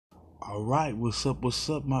All right, what's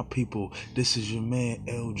up, my people? This is your man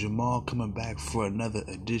El Jamal coming back for another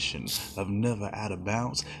edition of Never Out of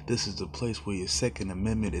Bounds. This is the place where your Second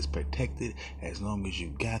Amendment is protected as long as you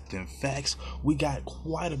got them facts. We got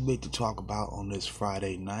quite a bit to talk about on this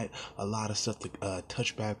Friday night. A lot of stuff to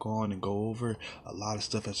touch back on and go over. A lot of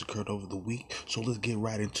stuff has occurred over the week. So let's get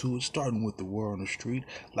right into it, starting with the war on the street,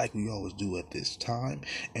 like we always do at this time.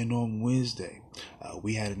 And on Wednesday,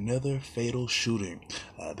 we had another fatal shooting.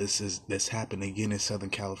 This happened again in Southern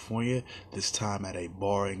California, this time at a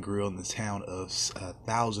bar and grill in the town of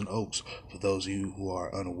Thousand Oaks, for those of you who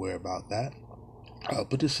are unaware about that.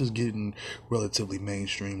 But this is getting relatively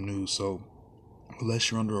mainstream news, so unless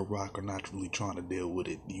you're under a rock or not really trying to deal with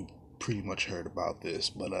it, you pretty much heard about this.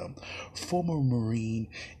 But former Marine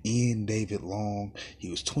Ian David Long, he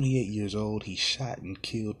was 28 years old. He shot and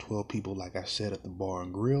killed 12 people, like I said, at the bar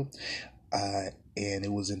and grill. And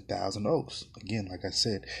it was in Thousand Oaks. Again, like I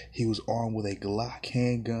said, he was armed with a Glock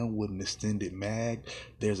handgun with an extended mag.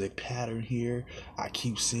 There's a pattern here. I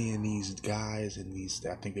keep seeing these guys and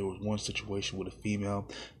I think there was one situation with a female,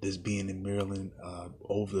 this being in Maryland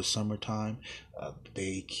over the summertime.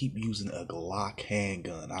 They keep using a Glock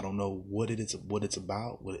handgun. I don't know what it's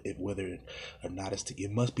about, whether or not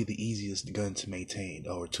it must be the easiest gun to maintain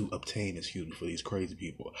or to obtain, for these crazy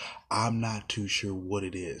people. I'm not too sure what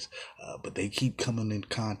it is, but they keep coming in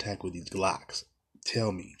contact with these Glocks.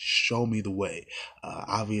 Tell me, show me the way.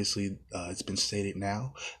 Obviously, it's been stated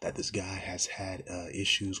now that this guy has had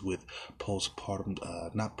issues with postpartum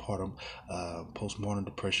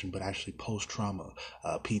depression, but actually post-trauma,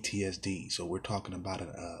 PTSD. So we're talking about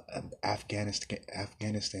an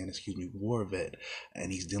Afghanistan, war vet,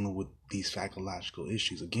 and he's dealing with these psychological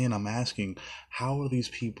issues. Again, I'm asking, how are these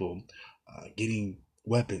people getting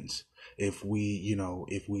weapons if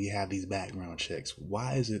we have these background checks?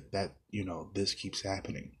 Why is it that this keeps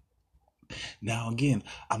happening? Now, again,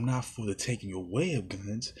 I'm not for the taking away of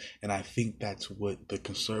guns, and I think that's what the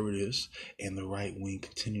conservatives and the right wing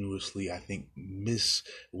continuously, I think, miss,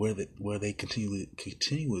 where they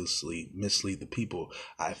continuously mislead the people.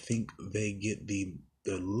 I think they get the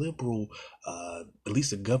liberal, at least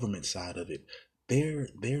the government side of it, their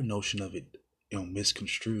notion of it,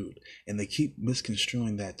 misconstrued, and they keep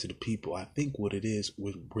misconstruing that to the people. I think what it is,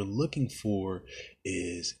 what we're looking for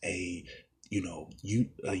is a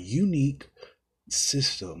unique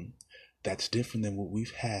system that's different than what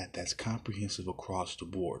we've had, that's comprehensive across the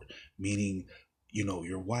board, meaning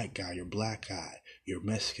your white guy, your black guy, your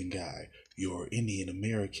Mexican guy, your Indian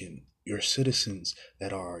American, your citizens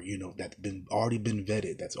that are that's already been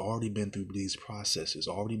vetted, that's already been through these processes,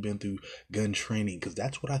 already been through gun training, because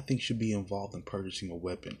that's what I think should be involved in purchasing a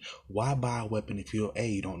weapon. Why buy a weapon if you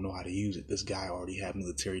don't know how to use it? This guy already had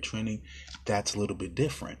military training. That's a little bit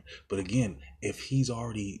different. But again, if he's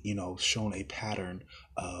already shown a pattern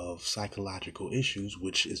of psychological issues,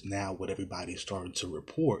 which is now what everybody's starting to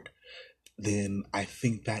report, then I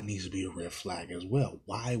think that needs to be a red flag as well.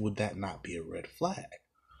 Why would that not be a red flag?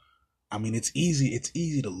 I mean, it's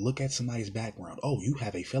easy to look at somebody's background. Oh, you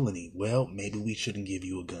have a felony. Well, maybe we shouldn't give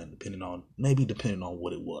you a gun, depending on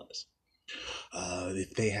what it was.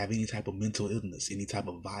 If they have any type of mental illness, any type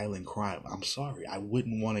of violent crime, I'm sorry, I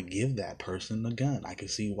wouldn't want to give that person a gun. I can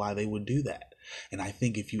see why they would do that. And I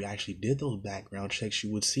think if you actually did those background checks,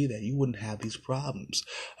 you would see that you wouldn't have these problems.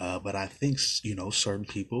 But I think, certain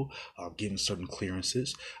people are given certain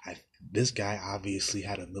clearances. This guy obviously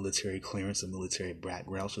had a military clearance, a military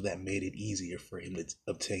background, so that made it easier for him to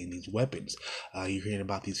obtain these weapons. You're hearing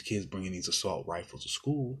about these kids bringing these assault rifles to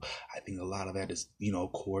school. I think a lot of that is,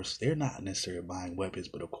 of course, they're not necessarily buying weapons,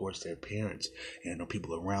 but of course their parents and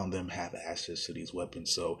people around them have access to these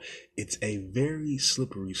weapons. So it's a very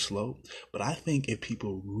slippery slope. But I think if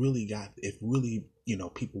people really if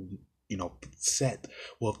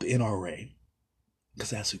the NRA,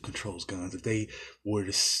 because that's who controls guns, if they were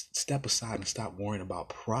to step aside and stop worrying about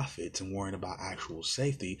profits and worrying about actual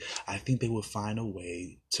safety, I think they would find a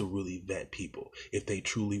way to really vet people if they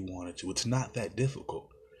truly wanted to. It's not that difficult.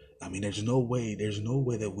 I mean, there's no way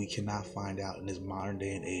that we cannot find out in this modern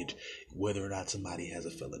day and age whether or not somebody has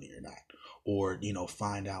a felony or not, or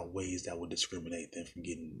find out ways that would discriminate them from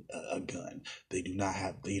getting a gun. They do not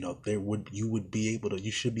have, you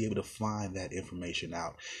should be able to find that information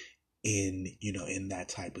out in that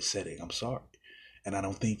type of setting. I'm sorry. And I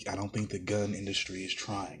don't think the gun industry is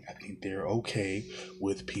trying. I think they're okay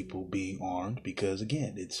with people being armed because,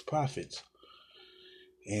 again, it's profits.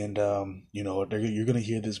 And you're gonna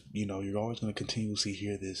hear this. You're always gonna continuously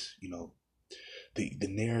hear this. The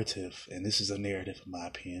narrative, and this is a narrative in my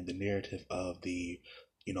opinion, the narrative of the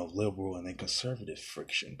liberal and then conservative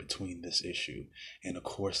friction between this issue. And of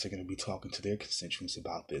course, they're going to be talking to their constituents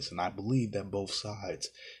about this. And I believe that both sides,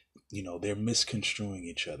 they're misconstruing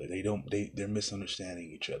each other. They're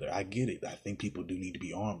misunderstanding each other. I get it. I think people do need to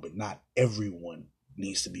be armed, but not everyone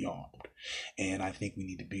needs to be armed. And I think we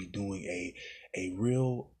need to be doing a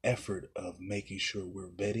real effort of making sure we're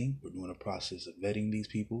doing a process of vetting these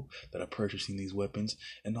people that are purchasing these weapons,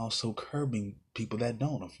 and also curbing people that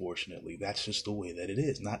don't. Unfortunately, that's just the way that it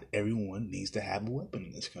is. Not everyone needs to have a weapon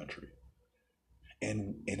in this country.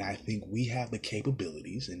 And I think we have the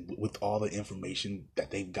capabilities, and with all the information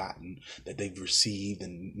that they've gotten, that they've received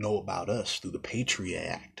and know about us through the Patriot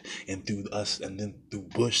Act, and through us, and then through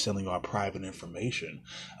Bush selling our private information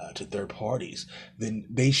to third parties, then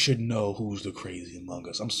they should know who's the crazy among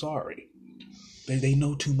us. I'm sorry. They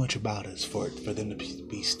know too much about us for them to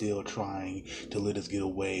be still trying to let us get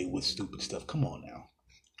away with stupid stuff. Come on now.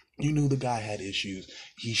 You knew the guy had issues.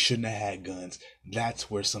 He shouldn't have had guns.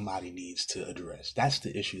 That's where somebody needs to address. That's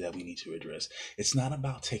the issue that we need to address. It's not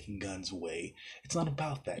about taking guns away. It's not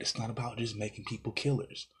about that. It's not about just making people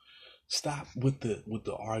killers. Stop with the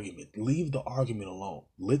argument. Leave the argument alone.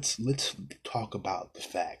 Let's talk about the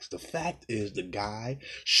facts. The fact is the guy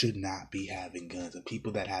should not be having guns, and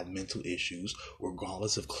people that have mental issues,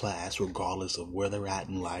 regardless of class, regardless of where they're at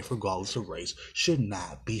in life, regardless of race, should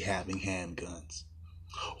not be having handguns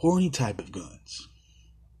or any type of guns.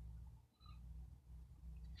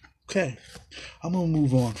 Okay, I'm gonna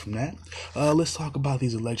move on from that. Let's talk about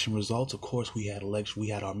these election results. Of course, we had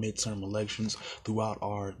our midterm elections throughout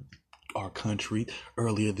our country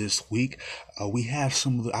earlier this week. We have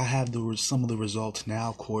some of the results now.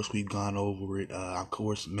 Of course, we've gone over it. Of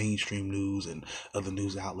course, mainstream news and other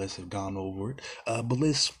news outlets have gone over it. But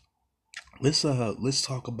let's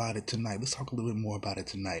talk about it tonight. Let's talk a little bit more about it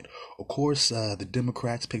tonight. Of course, the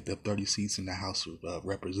Democrats picked up 30 seats in the House of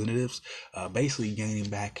Representatives, basically gaining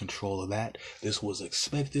back control of that. This was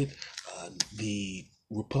expected. The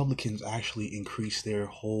Republicans actually increased their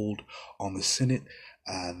hold on the Senate.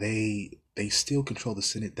 They still control the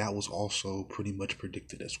Senate. That was also pretty much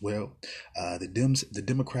predicted as well. The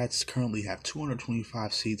Democrats currently have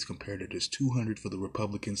 225 seats compared to just 200 for the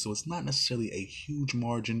Republicans. So it's not necessarily a huge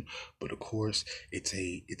margin, but of course it's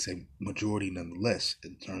a majority nonetheless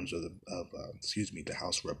in terms of the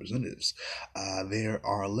House of Representatives. There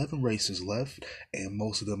are 11 races left, and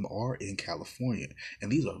most of them are in California. And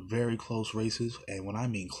these are very close races. And when I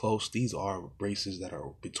mean close, these are races that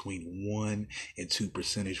are between 1 and 2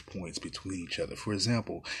 percentage points between each other. For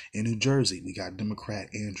example, in New Jersey, we got Democrat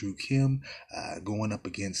Andrew Kim going up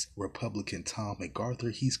against Republican Tom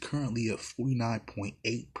MacArthur. He's currently at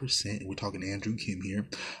 49.8%. We're talking Andrew Kim here.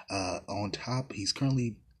 On top, he's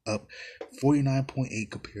currently up 49.8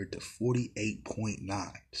 compared to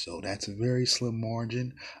 48.9. So that's a very slim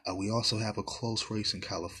margin. We also have a close race in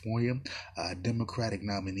California. Democratic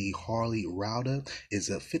nominee Harley Rowda is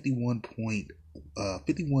at 51% up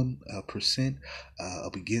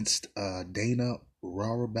against Dana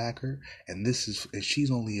Rohrabacher, and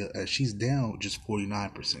she's down just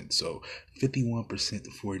 49%. So 51% to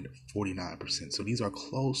 49%. So these are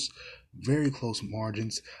close, very close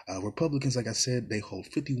margins. Republicans, like I said, they hold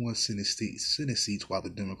 51 Senate seats, while the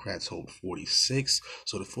Democrats hold 46.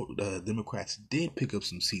 So the Democrats did pick up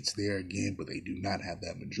some seats there again, but they do not have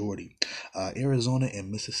that majority. Arizona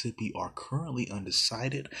and Mississippi are currently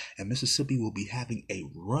undecided, and Mississippi will be having a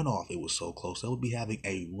runoff. It was so close. They will be having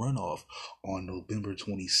a runoff on November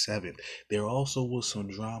 27th. There also was some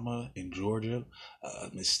drama in Georgia.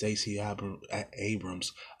 Miss Stacey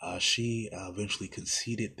Abrams, she eventually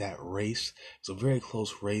conceded that race. It's a very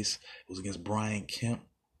close race. It was against Brian Kemp.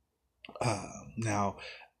 Now,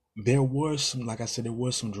 there was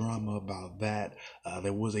some drama about that.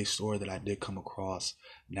 There was a story that I did come across.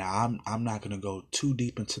 Now, I'm not going to go too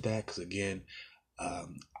deep into that because, again,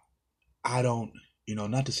 I don't,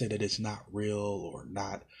 not to say that it's not real or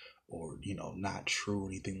not, or not true or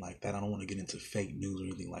anything like that. I don't want to get into fake news or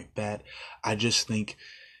anything like that. I just think,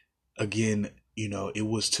 again, it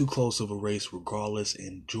was too close of a race regardless,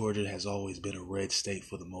 and Georgia has always been a red state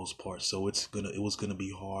for the most part, so it was gonna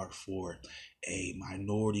be hard for a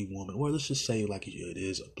minority woman, or let's just say like it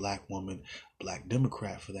is a black woman, black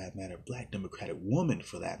Democrat for that matter, black Democratic woman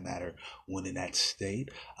for that matter, winning that state.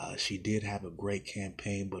 She did have a great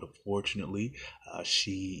campaign, but unfortunately,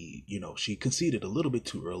 she conceded a little bit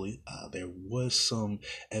too early. There was some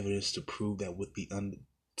evidence to prove that with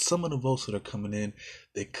some of the votes that are coming in,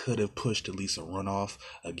 they could have pushed at least a runoff.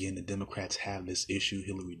 Again, the Democrats have this issue.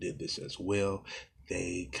 Hillary did this as well.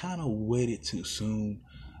 They kind of waited too soon.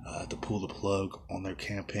 to pull the plug on their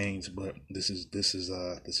campaigns, but this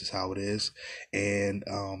is how it is. And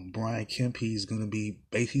Brian Kemp, he's going to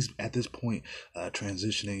he's at this point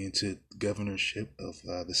transitioning into governorship of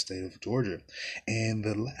the state of Georgia. And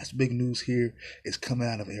the last big news here is coming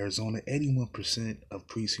out of Arizona. 81% of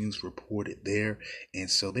precincts reported there, and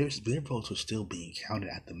so their votes are still being counted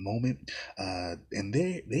at the moment. And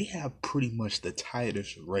they have pretty much the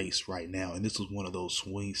tightest race right now, and this was one of those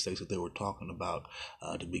swing states that they were talking about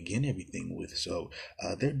to begin everything with. So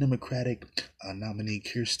their Democratic nominee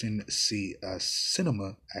Kyrsten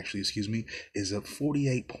Sinema, is up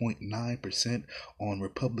 48.9% on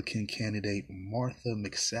Republican candidate Martha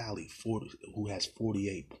McSally, who has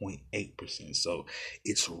 48.8%. So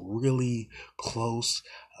it's really close.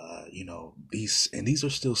 These are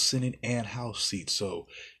still Senate and House seats. So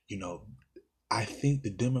I think the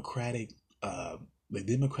Democratic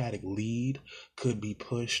lead could be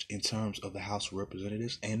pushed in terms of the House of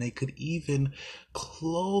Representatives, and they could even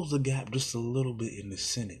close the gap just a little bit in the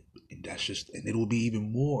Senate. And it will be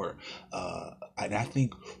even more. And I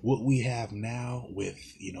think what we have now with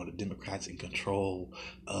the Democrats in control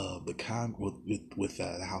of the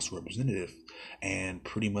the House of Representatives, and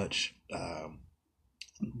pretty much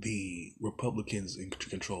the Republicans in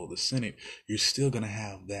control of the Senate, you're still gonna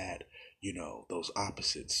have that. Those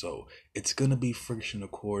opposites. So it's going to be friction,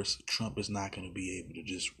 of course. Trump is not going to be able to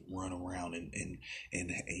just run around and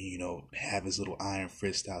have his little iron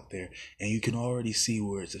fist out there. And you can already see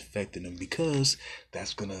where it's affecting him, because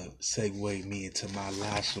that's going to segue me into my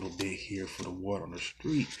last little bit here for the word on the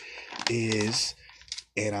street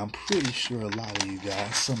and I'm pretty sure a lot of you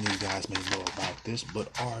guys, some of you guys may know about this, but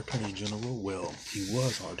our Attorney General, he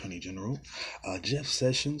was our Attorney General, Jeff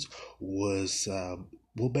Sessions was,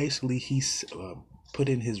 basically he's put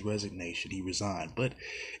in his resignation. He resigned, but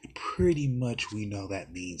pretty much we know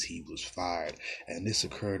that means he was fired. And this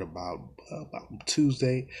occurred about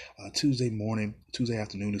Tuesday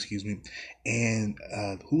afternoon, And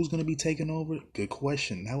who's going to be taking over? Good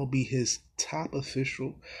question. That will be his top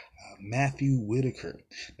official, Matthew Whitaker.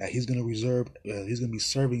 Now he's going to be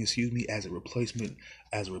serving, as a replacement,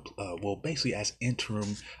 basically as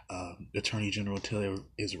interim Attorney General until there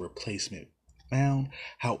is a replacement found.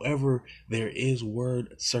 However, there is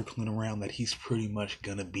word circling around that he's pretty much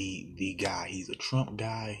gonna be the guy. He's a Trump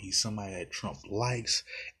guy. He's somebody that Trump likes,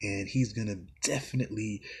 and he's gonna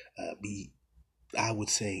definitely be, I would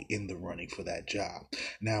say, in the running for that job.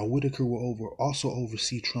 Now, Whitaker will also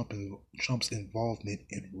oversee Trump's involvement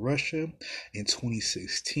in Russia in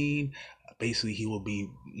 2016. Basically, he will be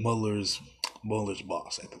Mueller's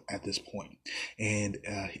boss at this point. And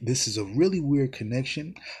this is a really weird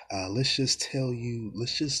connection. Let's just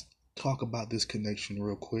talk about this connection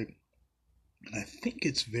real quick. And I think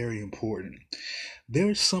it's very important.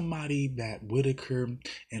 There's somebody that Whitaker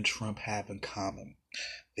and Trump have in common.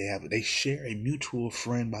 They share a mutual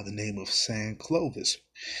friend by the name of Sam Clovis.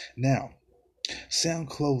 Now, Sam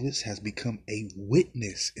Clovis has become a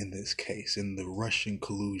witness in this case, in the Russian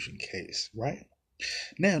collusion case, right?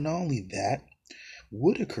 Now, not only that,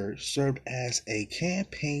 Whitaker served as a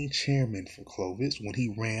campaign chairman for Clovis when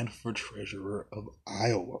he ran for treasurer of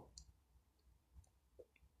Iowa.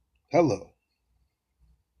 Hello.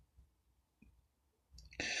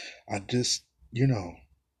 And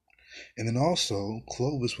then also,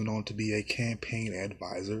 Clovis went on to be a campaign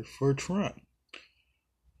advisor for Trump.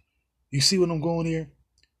 You see what I'm going here?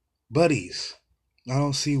 Buddies, I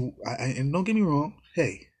don't see, and don't get me wrong,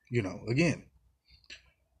 hey, again,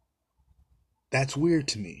 that's weird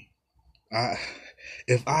to me.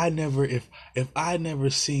 If I never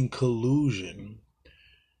seen collusion,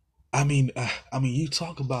 you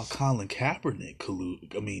talk about Colin Kaepernick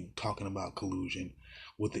talking about collusion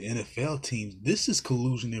with the NFL teams. This is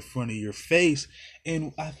collusion in front of your face,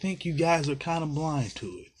 and I think you guys are kind of blind to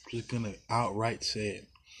it. Just gonna outright say it.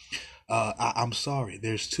 I'm sorry.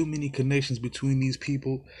 There's too many connections between these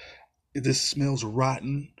people. This smells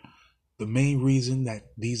rotten. The main reason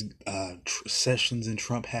that these Sessions and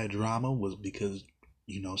Trump had drama was because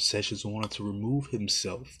Sessions wanted to remove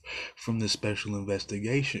himself from the special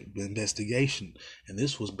investigation, and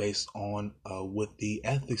this was based on what the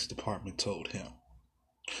ethics department told him.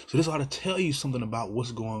 So this ought to tell you something about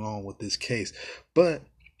what's going on with this case. But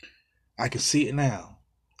I can see it now.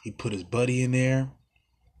 He put his buddy in there.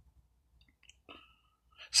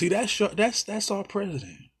 See, that's our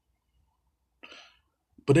president.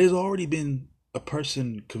 But there's already been a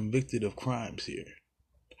person convicted of crimes here.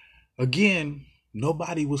 Again,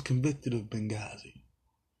 nobody was convicted of Benghazi.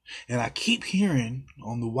 And I keep hearing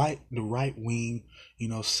on the right wing,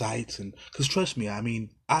 sites, and because trust me, I mean,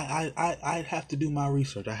 I have to do my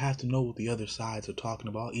research. I have to know what the other sides are talking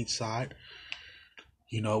about. Each side,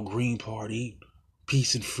 Green Party,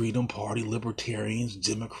 Peace and Freedom Party, Libertarians,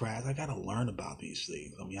 Democrats. I gotta learn about these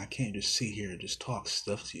things. I mean, I can't just sit here and just talk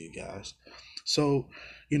stuff to you guys. So,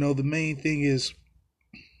 the main thing is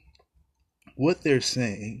what they're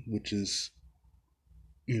saying, which is,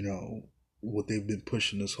 what they've been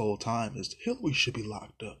pushing this whole time is Hillary should be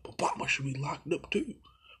locked up. Obama should be locked up too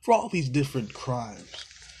for all these different crimes.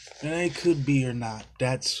 And they could be or not.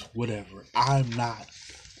 That's whatever. I'm not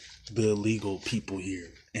the legal people here.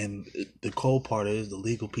 And the cold part is the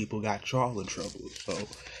legal people got Charles in trouble. So,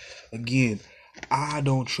 again, I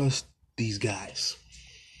don't trust these guys.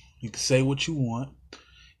 You can say what you want. You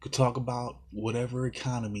can talk about whatever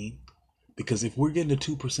economy. Because if we're getting a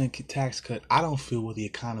 2% tax cut, I don't feel where the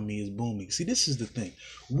economy is booming. See, this is the thing.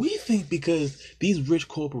 We think because these rich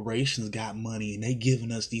corporations got money and they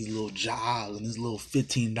giving us these little jobs and this little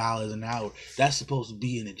 $15 an hour, that's supposed to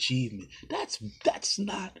be an achievement. That's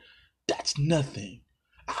nothing.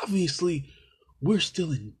 Obviously, we're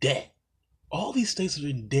still in debt. All these states are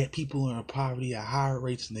in debt. People are in poverty at higher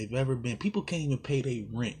rates than they've ever been. People can't even pay their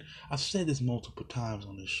rent. I've said this multiple times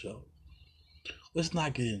on this show. Let's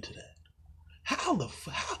not get into that.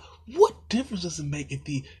 What difference does it make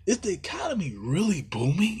is the economy really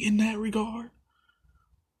booming in that regard?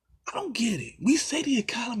 I don't get it. We say the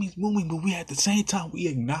economy is booming, but at the same time, we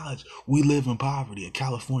acknowledge we live in poverty and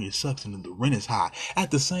California sucks and the rent is high.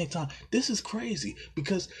 At the same time, this is crazy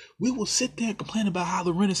because we will sit there and complain about how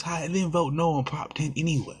the rent is high and then vote no on Prop 10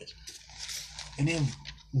 anyways. And then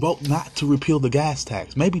vote not to repeal the gas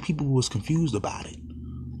tax. Maybe people was confused about it.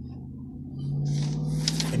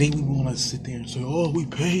 And then we want to sit there and say, oh, we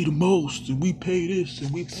pay the most, and we pay this,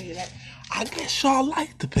 and we pay that. I guess y'all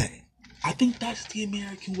like to pay. I think that's the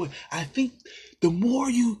American way. I think the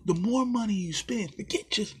more money you spend, forget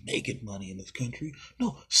just making money in this country.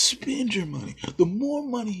 No, spend your money. The more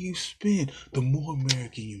money you spend, the more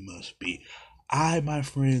American you must be. I, my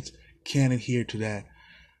friends, can't adhere to that.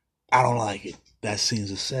 I don't like it. That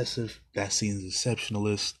seems excessive. That seems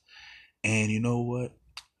exceptionalist. And you know what?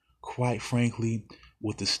 Quite frankly,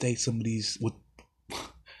 with the state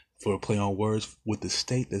for a play on words, with the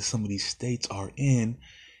state that some of these states are in,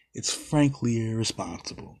 it's frankly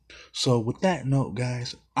irresponsible. So with that note,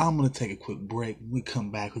 guys, I'm going to take a quick break. When we come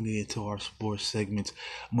back, we get into our sports segments.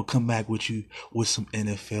 I'm going to come back with you with some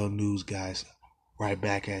NFL news, guys. Right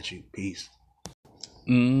back at you. Peace.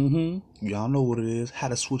 Y'all know what it is. How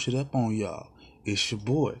to switch it up on y'all. It's your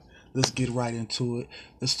boy. Let's get right into it.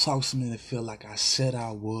 Let's talk some NFL like I said I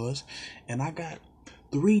was. And I got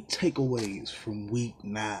 3 takeaways from week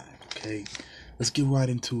 9, okay? Let's get right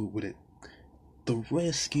into it with it. The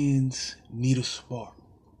Redskins need a spark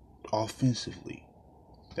offensively.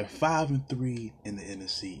 They're 5-3 in the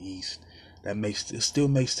NFC East. It still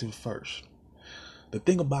makes them first. The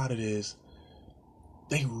thing about it is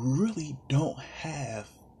they really don't have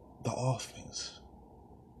the offense.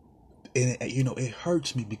 And it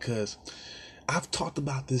hurts me because I've talked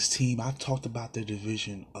about this team. I've talked about their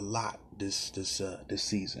division a lot this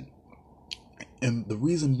season. And the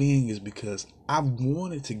reason being is because I've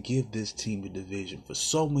wanted to give this team a division for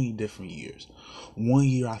so many different years. One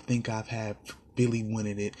year I think I've had Philly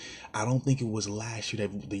winning it. I don't think it was last year,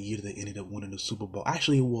 the year they ended up winning the Super Bowl.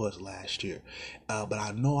 Actually, it was last year. But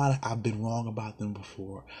I know I've been wrong about them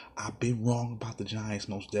before. I've been wrong about the Giants,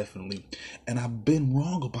 most definitely. And I've been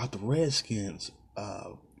wrong about the Redskins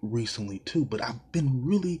recently, too. But I've been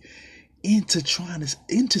really into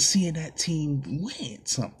seeing that team win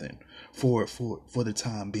something for the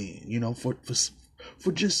time being, for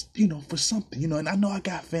just, for something, and I know I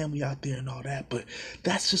got family out there and all that, but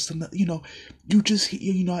that's just another, when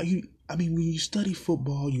you study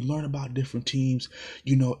football, you learn about different teams,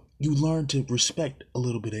 you learn to respect a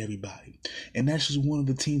little bit of everybody. And that's just one of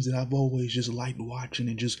the teams that I've always just liked watching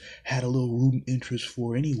and just had a little rooting interest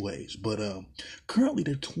for anyways. But currently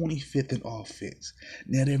they're 25th in offense.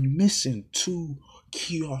 Now they're missing 2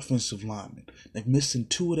 key offensive linemen. They're missing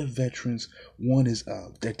 2 of their veterans. One is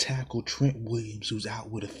their tackle Trent Williams, who's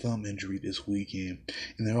out with a thumb injury this weekend,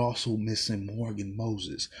 and they're also missing Morgan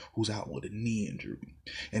Moses, who's out with a knee injury.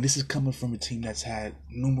 And this is coming from a team that's had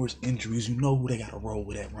numerous injuries. You know who they got to roll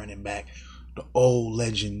with at running back. The old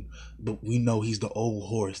legend, but we know he's the old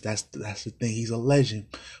horse. That's the thing. He's a legend,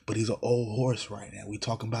 but he's an old horse right now. We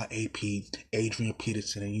talking about AP, Adrian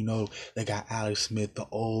Peterson, and they got Alex Smith, the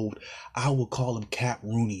old. I would call him Cap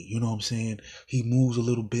Rooney. You know what I'm saying? He moves a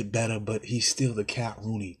little bit better, but he's still the Cap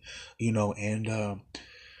Rooney. And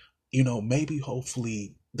maybe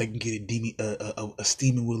hopefully they can get a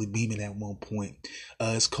steaming Willie Beeman at one point.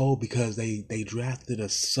 It's cold because they drafted a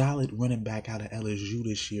solid running back out of LSU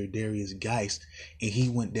this year, Darius Geist, and he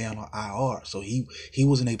went down on IR, so he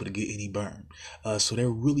wasn't able to get any burn. So they're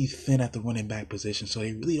really thin at the running back position, so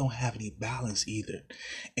they really don't have any balance either.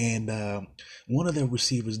 And one of their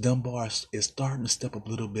receivers, Dunbar, is starting to step up a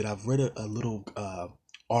little bit. I've read a little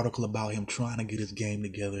article about him trying to get his game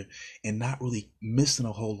together and not really missing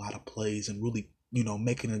a whole lot of plays and really,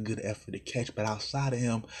 making a good effort to catch. But outside of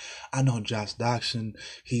him, I know Josh Doctson,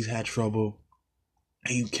 he's had trouble.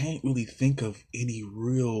 And you can't really think of any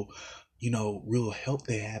real help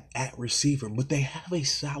they have at receiver, but they have a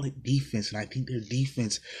solid defense, and I think their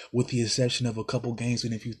defense, with the exception of a couple games,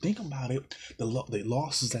 and if you think about it, the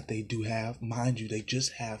losses that they do have, mind you, they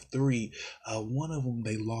just have 3. One of them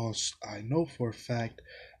they lost. I know for a fact,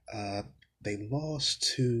 they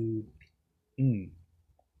lost to.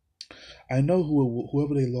 I know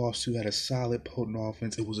whoever they lost to had a solid, potent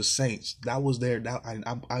offense. It was the Saints. That was their.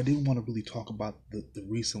 I didn't want to really talk about the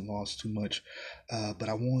recent loss too much, but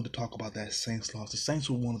I wanted to talk about that Saints loss. The Saints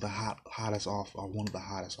were one of the hottest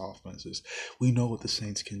offenses. We know what the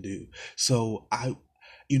Saints can do. So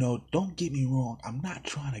don't get me wrong. I'm not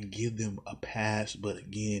trying to give them a pass, but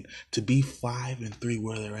again, to be 5-3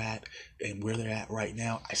 where they're at and where they're at right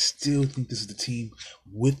now, I still think this is the team,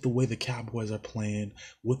 with the way the Cowboys are playing,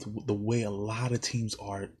 with the way a lot of teams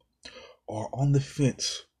are on the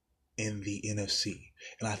fence in the NFC.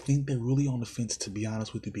 And I think they're really on the fence, to be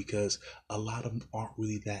honest with you, because a lot of them aren't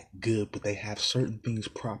really that good, but they have certain things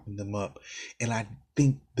propping them up. And I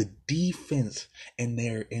think the defense and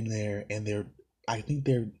their I think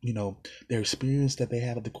their experience that they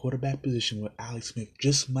have at the quarterback position with Alex Smith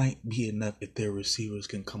just might be enough if their receivers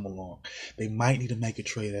can come along. They might need to make a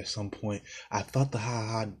trade at some point. I thought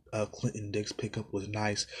the Clinton Dix pickup was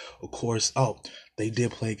nice. Of course, they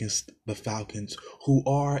did play against the Falcons, who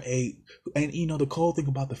are the cool thing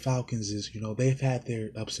about the Falcons is, they've had their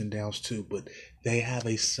ups and downs too, but they have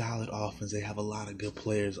a solid offense. They have a lot of good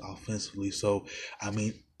players offensively. So, I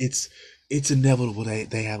mean, it's inevitable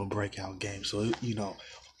they have a breakout game. So,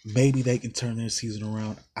 maybe they can turn their season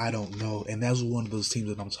around. I don't know. And that's one of those teams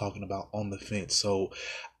that I'm talking about on the fence. So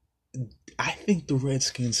I think the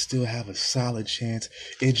Redskins still have a solid chance.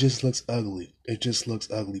 It just looks ugly.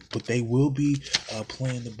 But they will be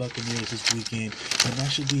playing the Buccaneers this weekend, and that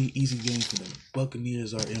should be an easy game for them.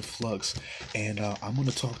 Buccaneers are in flux, and I'm going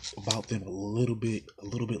to talk about them a little bit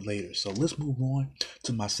later. So let's move on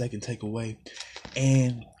to my second takeaway.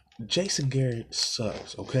 And Jason Garrett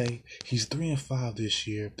sucks, okay? He's 3-5 this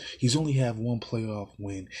year. He's only have one playoff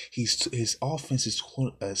win. His offense is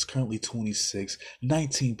currently 26,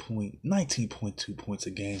 19.2 points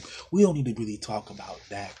a game. We don't need to really talk about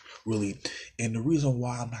that, really. And the reason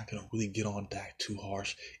why I'm not going to really get on Dak too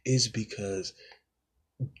harsh is because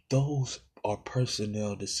those are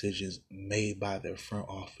personnel decisions made by their front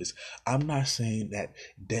office. I'm not saying that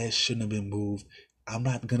Dez shouldn't have been moved. I'm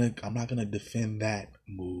not gonna defend that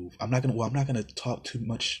move. I'm not gonna talk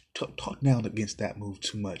down against that move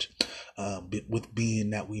too much. With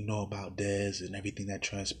being that we know about Dez and everything that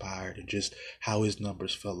transpired and just how his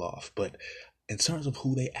numbers fell off, but in terms of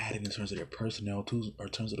who they added, in terms of their personnel tools, or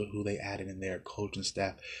in terms of who they added in their coaching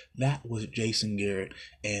staff, that was Jason Garrett,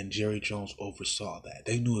 and Jerry Jones oversaw that.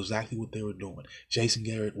 They knew exactly what they were doing. Jason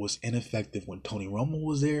Garrett was ineffective when Tony Romo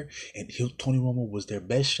was there, and Tony Romo was their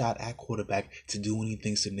best shot at quarterback to do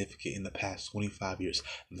anything significant in the past 25 years.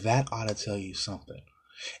 That ought to tell you something.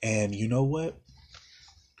 And you know what?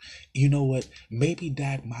 Maybe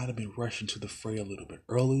Dak might have been rushing to the fray a little bit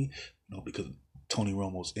early, because Tony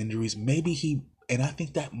Romo's injuries. And I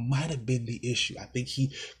think that might have been the issue. I think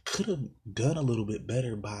he could have done a little bit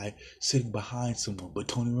better by sitting behind someone, but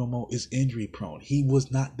Tony Romo is injury prone. He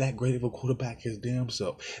was not that great of a quarterback his damn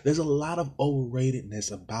self. There's a lot of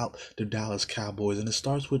overratedness about the Dallas Cowboys, and it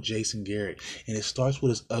starts with Jason Garrett, and it starts with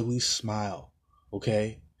his ugly smile,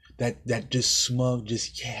 okay? That just smug,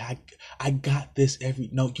 I got this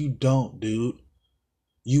no, you don't, dude.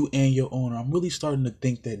 You and your owner. I'm really starting to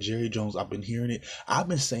think that Jerry Jones, I've been hearing it. I've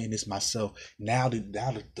been saying this myself. Now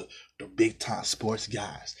that the big time sports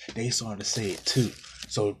guys, they starting to say it too.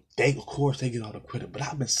 So they get all the credit. But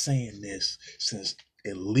I've been saying this since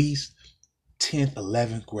at least 10th,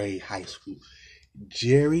 11th grade high school.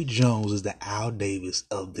 Jerry Jones is the Al Davis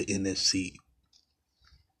of the NFC.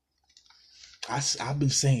 I've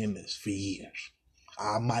been saying this for years.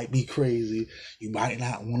 I might be crazy. You might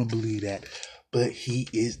not want to believe that. But he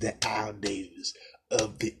is the Al Davis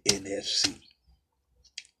of the NFC.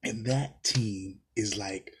 And that team is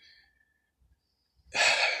like,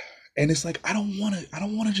 And it's like I don't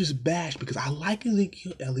wanna just bash because I like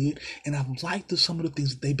Ezekiel Elliott and I like some of the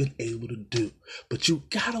things that they've been able to do. But you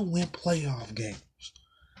gotta win playoff games.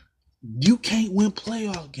 You can't win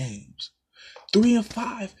playoff games.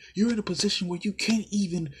 3-5, you're in a position where you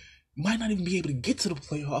might not even be able to get to the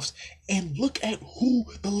playoffs. And look at who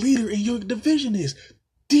the leader in your division is.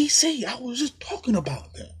 DC, I was just talking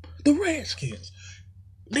about them. The Redskins.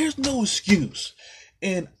 There's no excuse.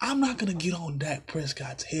 And I'm not going to get on Dak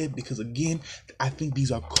Prescott's head because, again, I think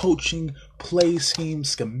these are coaching, play scheme,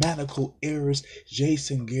 schematical errors.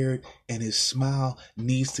 Jason Garrett and his smile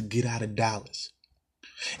needs to get out of Dallas.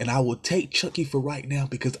 And I will take Chucky for right now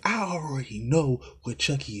because I already know what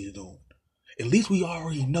Chucky is doing. At least we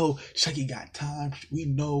already know Chucky got time. We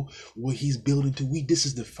know what he's building to. This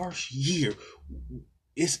is the first year.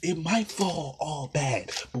 It might fall all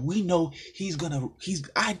bad, but we know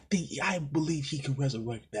I believe he can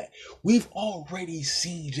resurrect that. We've already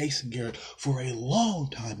seen Jason Garrett for a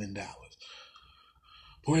long time in Dallas.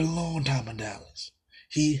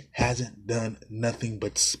 He hasn't done nothing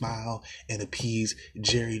but smile and appease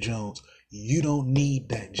Jerry Jones. You don't need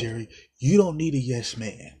that, Jerry. You don't need a yes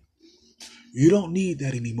man. You don't need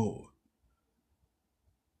that anymore.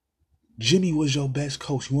 Jimmy was your best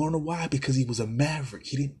coach. You wanna know why? Because he was a maverick.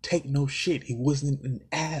 He didn't take no shit. He wasn't an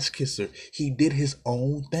ass kisser. He did his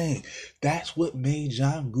own thing. That's what made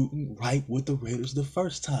John Gruden right with the Raiders the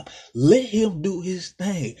first time. Let him do his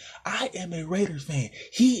thing. I am a Raiders fan.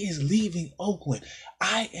 He is leaving Oakland.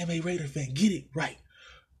 I am a Raiders fan. Get it right.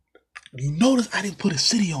 You notice I didn't put a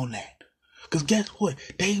city on that. Because guess what?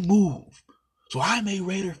 They moved. So I'm a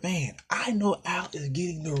Raider fan. I know Al is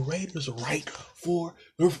getting the Raiders right for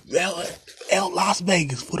Las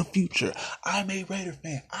Vegas for the future. I'm a Raider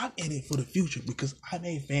fan. I'm in it for the future because I'm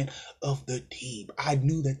a fan of the team. I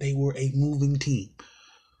knew that they were a moving team.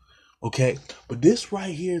 Okay? But this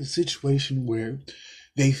right here is a situation where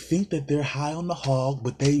they think that they're high on the hog,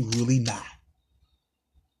 but they really not.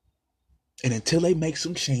 And until they make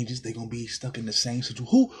some changes, they're going to be stuck in the same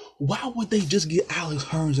situation. Why would they just get Alex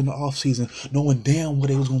Hearns in the offseason knowing damn well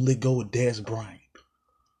they was going to let go of Dez Bryant?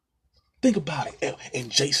 Think about it. And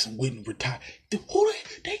Jason Witten retired.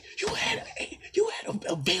 You had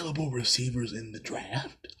available receivers in the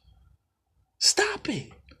draft. Stop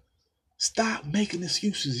it. Stop making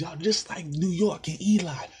excuses, y'all. Just like New York and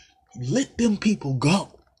Eli. Let them people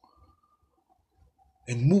go.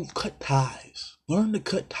 And cut ties. Learn to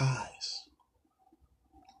cut ties.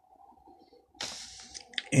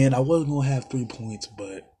 And I wasn't going to have 3 points,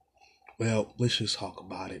 but, well, let's just talk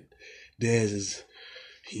about it.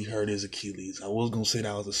 He hurt his Achilles. I was going to say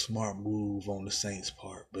that was a smart move on the Saints'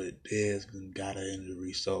 part, but Dez got an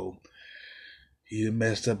injury, so he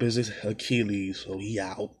messed up his Achilles, so he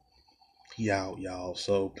out. He out, y'all.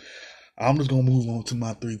 So I'm just going to move on to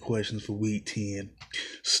my 3 questions for Week 10,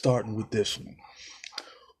 starting with this one.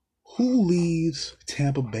 Who leaves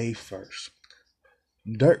Tampa Bay first?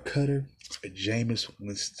 Dirk Cutter or Jameis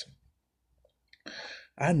Winston?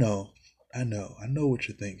 I know what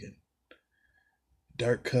you're thinking.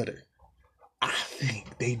 Dirk Cutter. I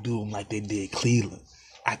think they do him like they did Cleveland.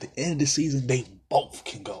 At the end of the season, they both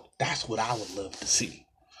can go. That's what I would love to see.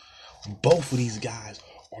 Both of these guys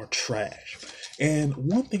are trash. And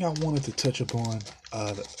one thing I wanted to touch upon,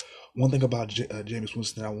 one thing about Jameis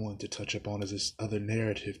Winston I wanted to touch upon is this other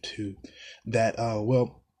narrative too. That, I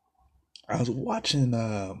was watching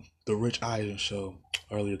the Rich Eisen show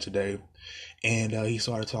earlier today, and he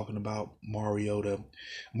started talking about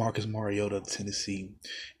Marcus Mariota of Tennessee,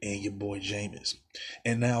 and your boy Jameis.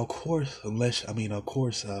 And now, of course, for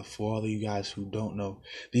all of you guys who don't know,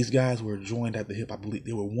 these guys were joined at the hip. I believe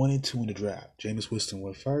they were 1 and 2 in the draft. Jameis Winston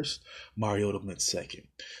went first, Mariota went second.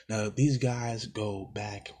 Now, these guys go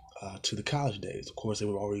back to the college days. Of course, they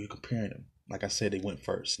were already comparing them. Like I said, they went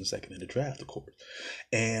first and second in the draft, of course.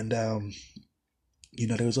 And,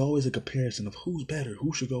 there was always a comparison of who's better,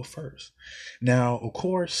 who should go first. Now, of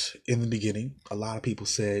course, in the beginning, a lot of people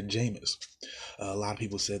said Jameis. A lot of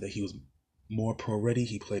people said that he was more pro-ready.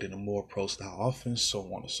 He played in a more pro-style offense, so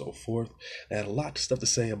on and so forth. They had a lot of stuff to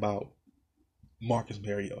say about Marcus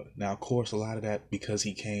Mariota. Now, of course, a lot of that because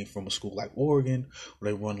he came from a school like Oregon,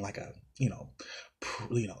 where they run like a,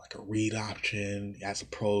 like a read option as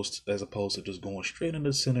opposed to just going straight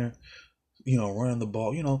into the center, running the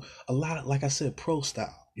ball, a lot of, like I said, pro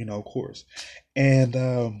style, of course. And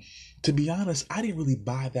to be honest, I didn't really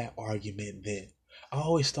buy that argument then. I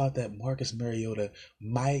always thought that Marcus Mariota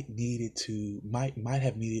might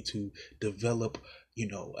have needed to develop,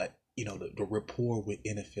 the rapport with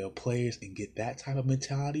NFL players and get that type of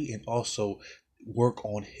mentality, and also work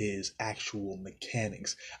on his actual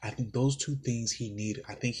mechanics. I think those two things he needed.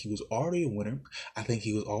 I think he was already a winner. I think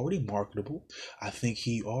he was already marketable. I think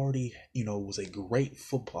he already, was a great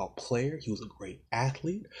football player. He was a great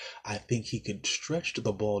athlete. I think he could stretch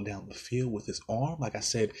the ball down the field with his arm. Like I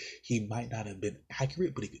said, he might not have been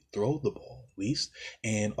accurate, but he could throw the ball at least.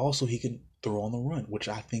 And also he can throw on the run, which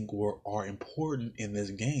I think are important in this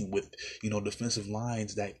game with, defensive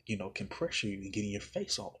lines that, can pressure you and get in your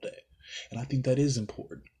face all day. And I think that is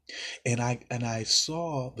important. And I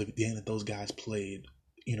saw the game that those guys played,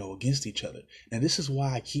 against each other. And this is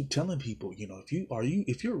why I keep telling people,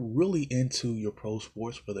 if you're really into your pro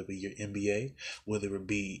sports, whether it be your NBA, whether it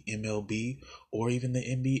be MLB, or even the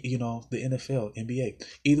NBA, the NFL, NBA,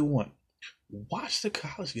 either one, watch the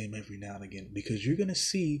college game every now and again, because you're gonna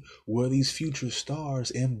see where these future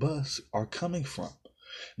stars and busts are coming from.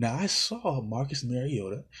 Now I saw Marcus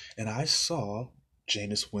Mariota and I saw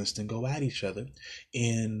Jameis Winston go at each other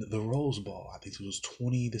in the Rose Bowl. I think it was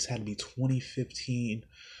this had to be 2015,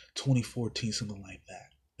 2014, something like that.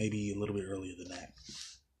 Maybe a little bit earlier than that.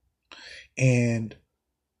 And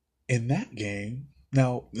in that game,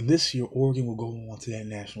 now this year, Oregon will go on to that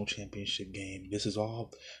national championship game. This is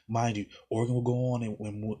all, mind you, Oregon will go on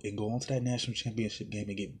and go on to that national championship game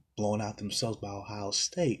and get blown out themselves by Ohio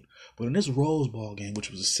State. But in this Rose Bowl game,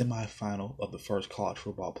 which was a semifinal of the first college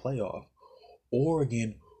football playoff,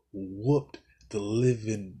 Oregon whooped the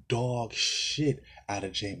living dog shit out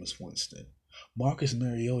of Jameis Winston. Marcus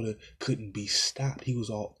Mariota couldn't be stopped. He was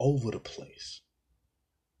all over the place.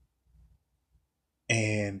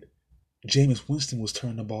 And Jameis Winston was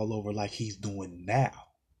turning the ball over like he's doing now.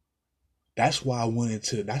 That's why I was going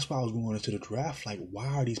into the draft like, why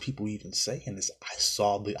are these people even saying this? I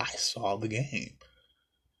saw the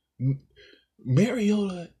game.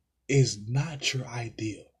 Mariota is not your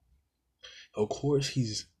ideal. Of course,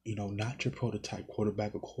 he's, not your prototype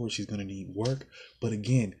quarterback. Of course, he's going to need work. But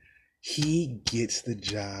again, he gets the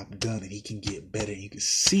job done and he can get better. You can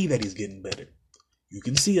see that he's getting better.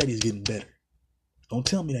 Don't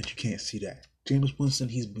tell me that you can't see that. Jameis Winston,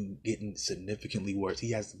 he's been getting significantly worse.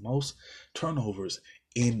 He has the most turnovers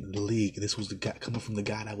in the league. This was the guy coming from the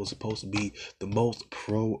guy that was supposed to be the most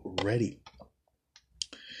pro ready.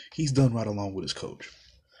 He's done right along with his coach.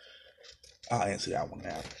 I'll answer that one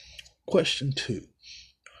now. Question 2.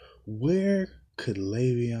 Where could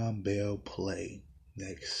Le'Veon Bell play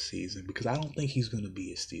next season? Because I don't think he's going to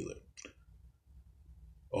be a Steeler.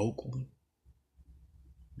 Oakland?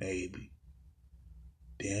 Maybe.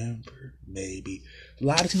 Denver? Maybe. A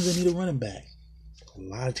lot of teams that need a running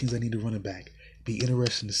back. Be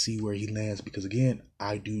interesting to see where he lands, because again,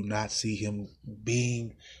 I do not see him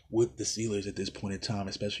being with the Steelers at this point in time,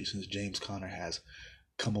 especially since James Conner has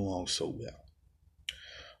come along so well.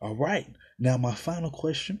 All right, now my final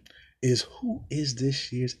question is, who is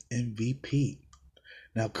this year's MVP?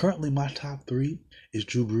 Now, currently my top 3 is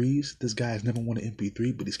Drew Brees. This guy has never won an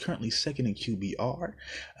MP3, but he's currently second in QBR.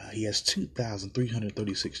 He has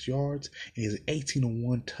 2,336 yards, and he has an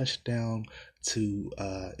 18-1 touchdown to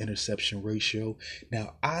interception ratio.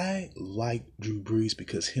 Now, I like Drew Brees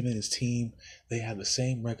because him and his team, they have the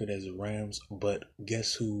same record as the Rams, but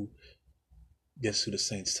guess who the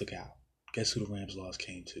Saints took out? Guess who the Rams loss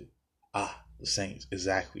came to? The Saints,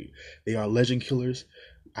 exactly. They are legend killers.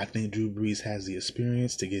 I think Drew Brees has the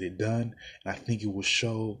experience to get it done, and I think it will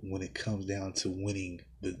show when it comes down to winning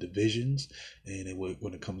the divisions, and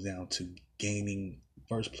when it comes down to gaining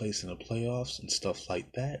first place in the playoffs and stuff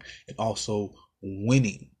like that, and also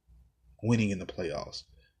winning in the playoffs.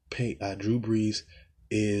 Drew Brees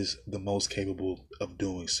is the most capable of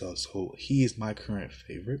doing so. So he is my current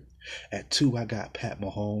favorite. At 2, I got Pat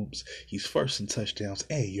Mahomes. He's first in touchdowns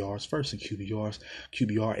and yards, first in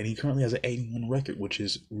QBR, and he currently has an 81 record, which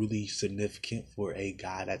is really significant for a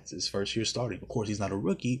guy that's his first year starting. Of course, he's not a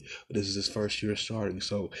rookie, but this is his first year starting.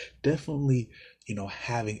 So definitely,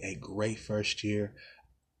 having a great first year.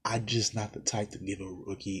 I'm just not the type to give a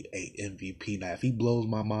rookie a MVP. Now, if he blows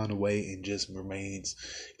my mind away and just remains,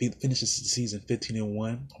 if he finishes the season 15-1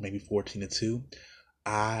 or maybe 14-2,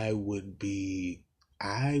 I would be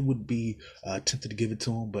tempted to give it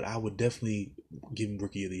to him, but I would definitely give him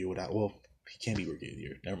Rookie of the Year he can't be Rookie of the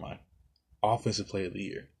Year. Never mind. Offensive Player of the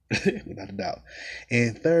Year. Without a doubt.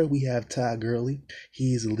 And 3rd, we have Todd Gurley.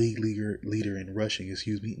 He is a league leader in rushing,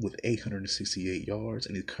 with 868 yards,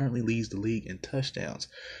 and he currently leads the league in touchdowns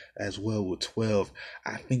as well with 12.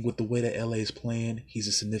 I think with the way that LA is playing, he's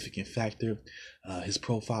a significant factor. His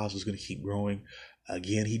profile is going to keep growing.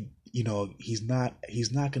 Again, he's not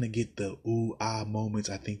going to get the moments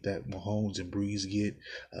I think that Mahomes and Brees get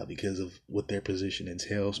because of what their position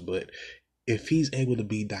entails, but if he's able to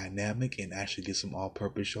be dynamic and actually get some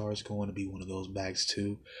all-purpose yards going to be one of those backs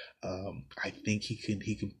too, I think he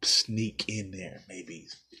can sneak in there maybe.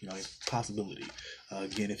 Possibility.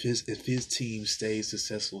 Again, if his team stays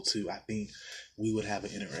successful too, I think we would have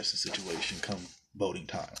an interesting situation come voting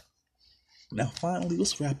time. Now, finally,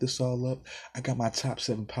 let's wrap this all up. I got my top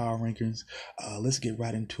 7 power rankings. Let's get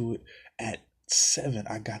right into it. At 7,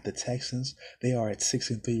 I got the Texans. They are at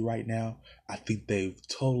 6-3 right now. I think they've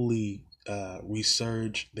totally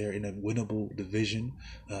resurged. They're in a winnable division.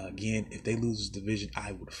 Again, if they lose this division,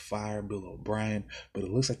 I would fire Bill O'Brien. But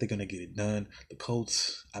it looks like they're gonna get it done. The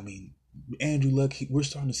Colts, I mean, Andrew Luck, we're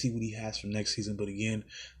starting to see what he has for next season, but again,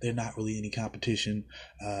 they're not really any competition.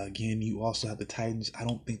 Again, you also have the Titans. I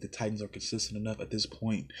don't think the Titans are consistent enough at this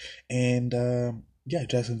point. And yeah,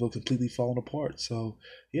 Jacksonville completely falling apart. So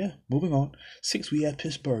yeah, moving on. 6, we have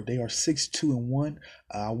Pittsburgh. They are 6-2-1.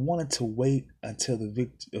 I wanted to wait until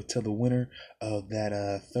the winner of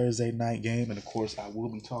that Thursday night game, and of course, I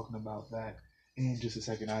will be talking about that in just a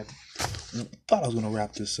second. I thought I was gonna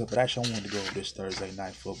wrap this up, but actually I wanted to go over this Thursday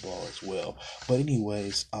night football as well. But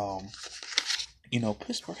anyways,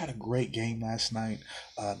 Pittsburgh had a great game last night.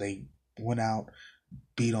 They went out,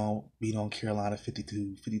 beat on Carolina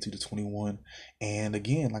 52-21. And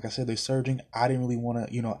again, like I said, they're surging. I didn't really want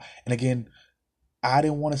to, and again, I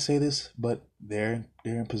didn't want to say this, but they're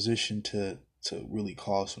in position to really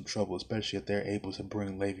cause some trouble, especially if they're able to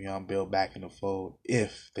bring Le'Veon Bell back in the fold.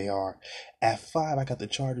 If they are at 5, I got the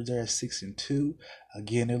Chargers there at 6-2.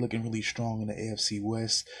 Again, they're looking really strong in the AFC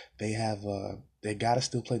West. They gotta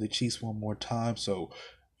still play the Chiefs one more time, so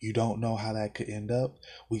you don't know how that could end up.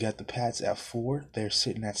 We got the Pats at 4. They're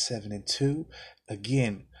sitting at 7-2.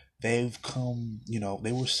 Again, they've come.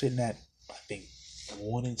 They were sitting at, I think,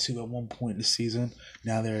 1-2 at one point in the season.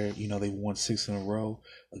 Now they won 6 in a row.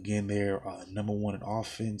 Again, they're number 1 in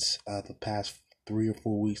offense the past 3 or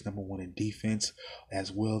 4 weeks, number 1 in defense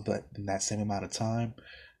as well. But in that same amount of time,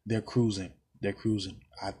 they're cruising.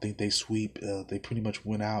 I think they sweep. They pretty much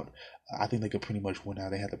went out. I think they could pretty much win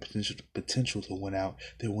out. They have the potential to win out.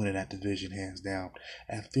 They're winning that division hands down.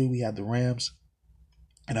 At 3, we have the Rams.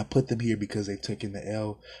 And I put them here because they've taken the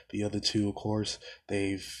L. The other two, of course,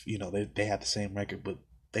 they have the same record, but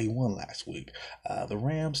they won last week. The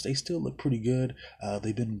Rams, they still look pretty good.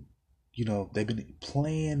 They've been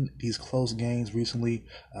playing these close games recently.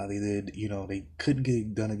 They couldn't get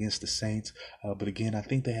it done against the Saints, but again, I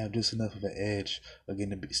think they have just enough of an edge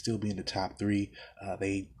again to still be in the top 3.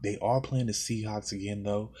 They are playing the Seahawks again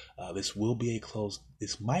though. This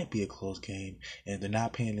might be a close game, and if they're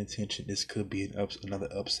not paying attention, this could be another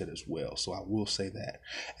upset as well. So I will say that.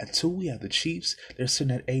 At 2, we have the Chiefs. They're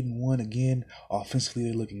sitting at 8-1 again. Offensively,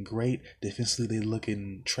 they're looking great. Defensively, they're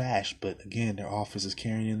looking trash, but again, their offense is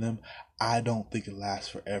carrying them. I don't think it lasts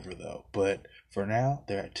forever though, but for now,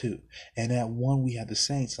 they're at 2. And at 1, we have the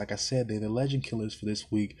Saints. Like I said, they're the legend killers for this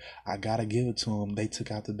week. I gotta give it to them. They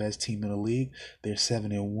took out the best team in the league. They're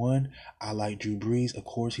 7-1. I like Drew Brees. Of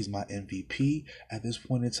course, he's my MVP at this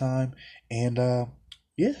point in time. And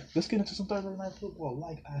yeah, let's get into some Thursday night football.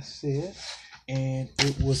 Like I said, and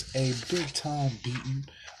it was a big time beating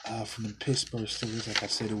from the Pittsburgh Steelers. Like I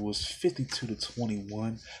said, it was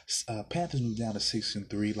 52-21. Panthers moved down to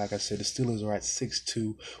 6-3. Like I said, the Steelers are at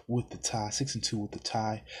 6-2 with the tie. 6-2 with the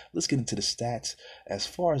tie. Let's get into the stats. As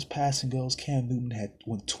far as passing goes, Cam Newton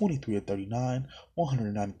went 23 of 39,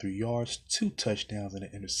 193 yards, 2 touchdowns and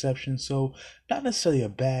an interception. So not necessarily a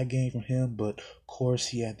bad game from him, but of course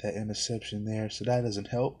he had that interception there, so that doesn't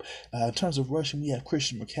help. In terms of rushing, we have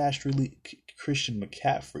Christian McCaffrey,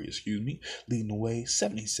 leading the way,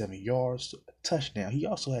 77 yards, touchdown. He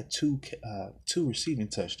also had two receiving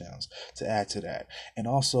touchdowns to add to that, and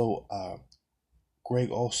also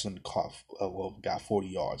Greg Olsen got 40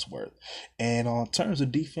 yards worth. And in terms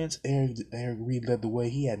of defense, Eric Reed led the way.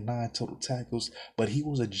 He had 9 total tackles, but he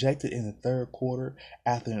was ejected in the third quarter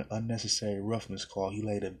after an unnecessary roughness call. He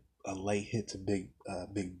laid a late hit to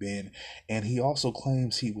Big Ben, and he also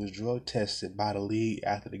claims he was drug tested by the league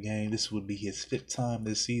after the game. This would be his 5th time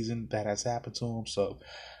this season that has happened to him, so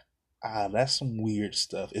that's some weird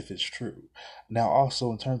stuff if it's true. Now,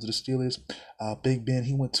 also in terms of the Steelers, Big Ben,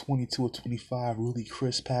 he went 22 of 25, really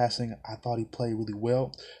crisp passing. I thought he played really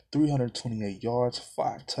well. 328 yards,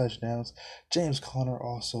 5 touchdowns. James Conner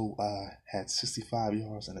also had 65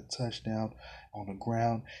 yards and a touchdown. on the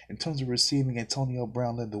ground. In terms of receiving, Antonio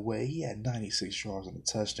Brown led the way. He had 96 yards on the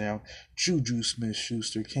touchdown. Juju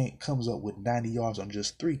Smith-Schuster comes up with 90 yards on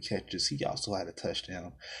just 3 catches. He also had a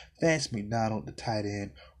touchdown. Vance McDonald, the tight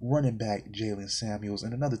end, running back Jalen Samuels,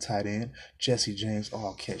 and another tight end, Jesse James,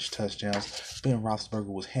 all catch touchdowns. Ben Roethlisberger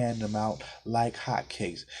was handing them out like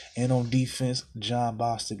hotcakes. And on defense, John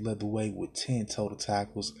Bostic led the way with 10 total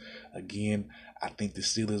tackles. Again, I think the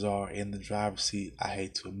Steelers are in the driver's seat. I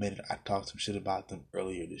hate to admit it. I talked some shit about them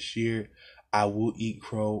earlier this year. I will eat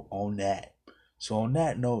crow on that. So on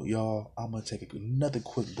that note, y'all, I'm going to take another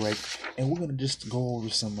quick break, and we're going to just go over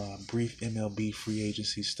some brief MLB free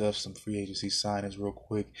agency stuff, some free agency signings real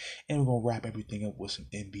quick, and we're going to wrap everything up with some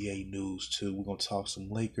NBA news, too. We're going to talk some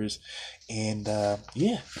Lakers, and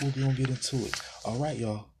yeah, we're going to get into it. All right,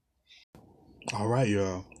 y'all.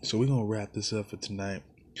 So we're going to wrap this up for tonight.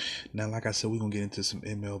 Now, like I said, we're going to get into some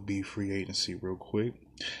MLB free agency real quick.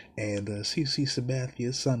 And CC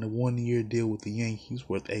Sabathia signed a 1-year deal with the Yankees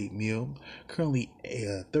worth $8 million. Currently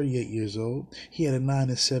 38 years old. He had a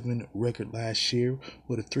 9-7 record last year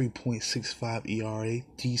with a 3.65 ERA.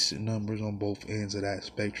 Decent numbers on both ends of that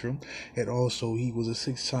spectrum. And also, he was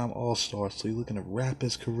a 6-time All-Star, so he's looking to wrap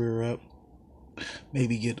his career up.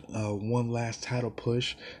 Maybe get one last title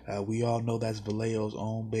push. We all know that's Vallejo's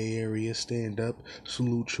own Bay Area. Stand up,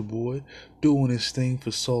 salute your boy. Doing his thing for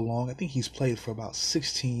so long. I think he's played for about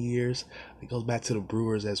 16 years. It goes back to the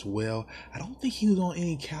Brewers as well. I don't think he was on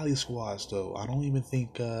any Cali squads, though. I don't even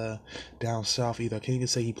think down south either. I can't even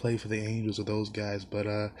say he played for the Angels or those guys, but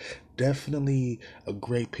definitely a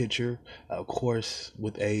great pitcher. Of course,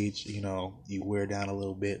 with age, you wear down a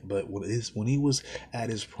little bit, but when he was at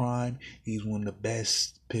his prime, he's one of the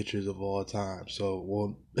best pitchers of all time.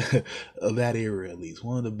 So, of that era at least,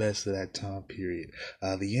 one of the best of that time period.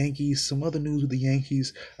 The Yankees, some other news with the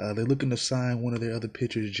Yankees, they're looking to sign one of their other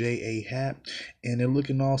pitchers, J.A. Happ, and they're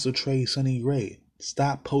looking to also trade Sonny Gray.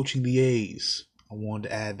 Stop poaching the A's. I wanted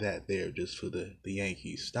to add that there just for the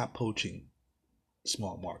Yankees. Stop poaching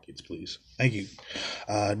small markets, please. Thank you.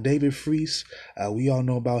 David Freese, we all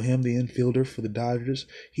know about him, the infielder for the Dodgers.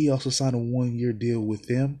 He also signed a 1-year deal with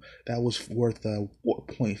them that was worth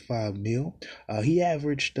 $4.5 million. He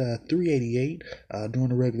averaged .388 during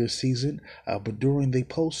the regular season, but during the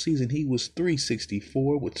postseason he was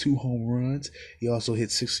 .364 with 2 home runs. He also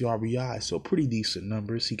hit 60 RBI, so pretty decent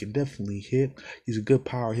numbers. He can definitely hit. He's a good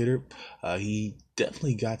power hitter. He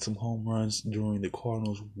definitely got some home runs during the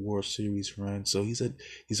Cardinals World Series run, so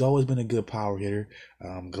he's always been a good power hitter.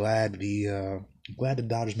 I'm glad the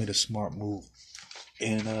Dodgers made a smart move.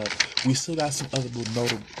 And we still got some other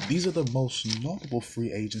notable. These are the most notable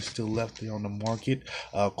free agents still left there on the market.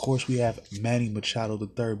 Of course, we have Manny Machado, the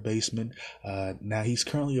third baseman. Now he's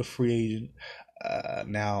currently a free agent.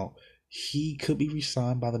 Now he could be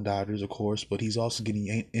re-signed by the Dodgers, of course, but he's also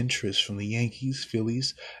getting interest from the Yankees,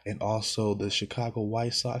 Phillies, and also the Chicago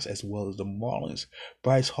White Sox, as well as the Marlins.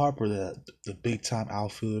 Bryce Harper, the big-time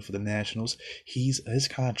outfielder for the Nationals, his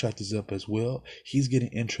contract is up as well. He's getting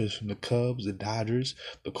interest from the Cubs, the Dodgers,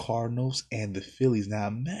 the Cardinals, and the Phillies. Now,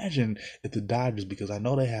 imagine if the Dodgers, because I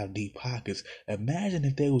know they have deep pockets, imagine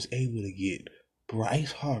if they was able to get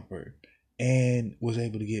Bryce Harper and was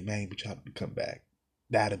able to get Manny Machado to come back.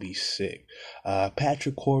 That'd be sick.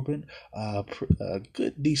 Patrick Corbin, a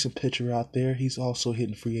good, decent pitcher out there. He's also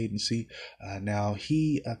hitting free agency. Now,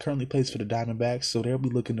 he currently plays for the Diamondbacks, so they'll be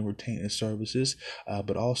looking to retain his services.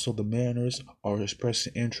 But also the Mariners are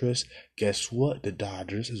expressing interest. Guess what? The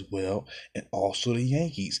Dodgers as well, and also the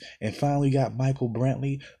Yankees. And finally, we got Michael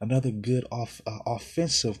Brantley, another good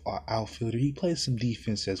offensive outfielder. He plays some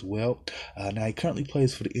defense as well. Now, he currently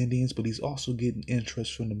plays for the Indians, but he's also getting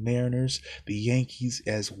interest from the Mariners, the Yankees,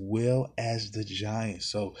 as well as the Giants.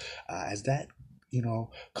 So as that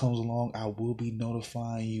comes along, I will be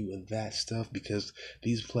notifying you of that stuff, because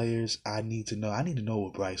these players, I need to know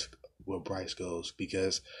where Bryce goes,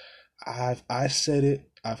 because I said it,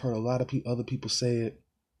 I've heard a lot of other people say it.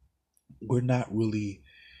 We're not really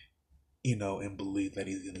in belief that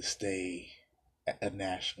he's going to stay at a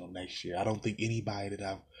national next year. I don't think anybody that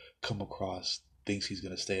I've come across thinks he's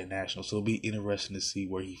going to stay a national, so it'll be interesting to see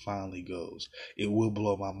where he finally goes. It will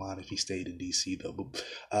blow my mind if he stayed in DC, though. But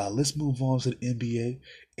let's move on to the NBA,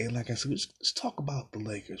 and like I said, let's talk about the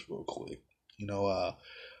Lakers real quick.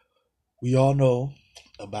 We all know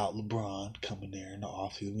about LeBron coming there in the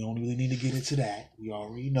offseason. We don't really need to get into that. We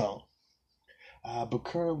already know. But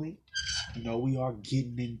currently, we are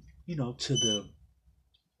getting in, to the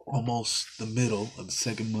almost the middle of the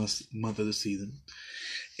second month of the season,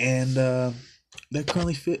 and they're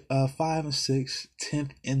currently 5-6,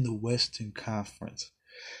 10th in the Western Conference.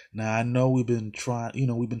 Now I know we've been trying,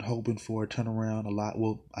 we've been hoping for a turnaround a lot.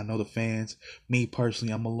 Well, I know the fans. Me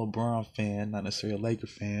personally, I'm a LeBron fan, not necessarily a Laker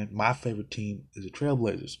fan. My favorite team is the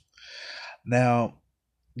Trailblazers. Now,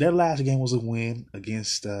 their last game was a win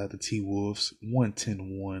against the T-Wolves,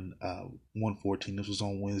 110-1, 114. This was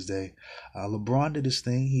on Wednesday. LeBron did his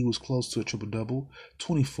thing. He was close to a triple-double,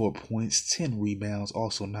 24 points, 10 rebounds,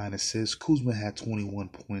 also 9 assists. Kuzma had 21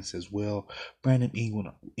 points as well. Brandon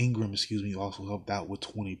Ingram, also helped out with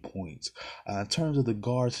 20 points. In terms of the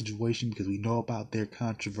guard situation, because we know about their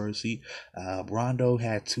controversy, Rondo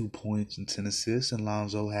had 2 points and 10 assists, and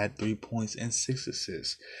Lonzo had 3 points and 6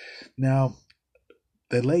 assists. Now,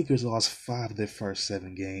 the Lakers lost 5 of their first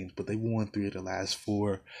 7 games, but they won 3 of the last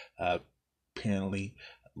 4. Apparently,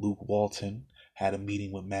 Luke Walton had a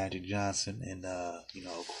meeting with Magic Johnson, and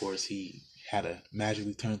of course, he had to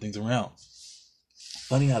magically turn things around.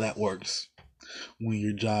 Funny how that works when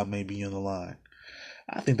your job may be on the line.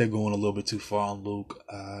 I think they're going a little bit too far on Luke.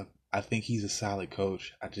 I think he's a solid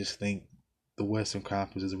coach. I just think the Western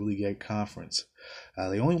Conference is a really good conference.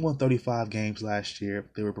 They only won 35 games last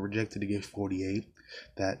year. They were projected to get 48.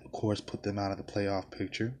 That, of course, put them out of the playoff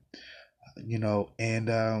picture. And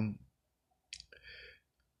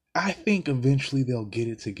I think eventually they'll get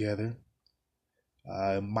it together.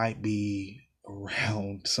 It might be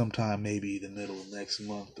around sometime, maybe the middle of next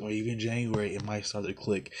month or even January. It might start to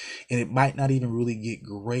click, and it might not even really get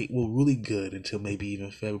really good until maybe even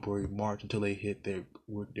February, March, until they hit their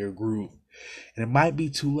groove. And it might be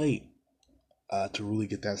too late to really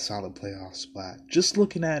get that solid playoff spot. Just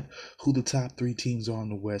looking at who the top 3 teams are in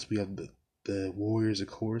the West, we have the Warriors, of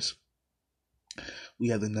course. We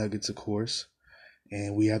have the Nuggets, of course,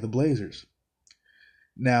 and we have the Blazers.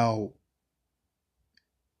 Now,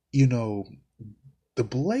 the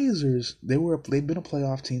Blazers, they've been a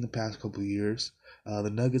playoff team the past couple of years. The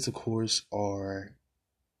Nuggets, of course, are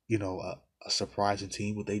a surprising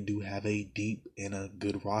team, but they do have a deep and a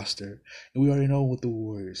good roster, and we already know what the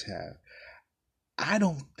Warriors have. I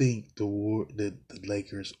don't think the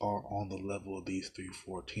Lakers are on the level of these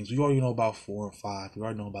 3-4 teams. We already know about 4 and 5. We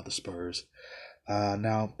already know about the Spurs.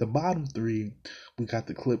 Now the bottom 3, we got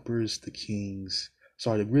the Clippers, the Kings.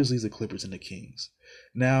 Sorry, the Grizzlies, the Clippers, and the Kings.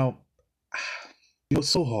 Now, it's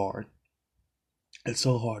so hard. It's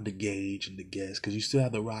so hard to gauge and to guess because you still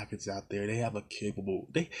have the Rockets out there. They have a capable.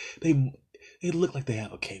 They look like they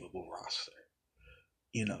have a capable roster.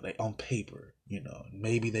 They on paper,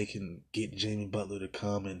 maybe they can get Jimmy Butler to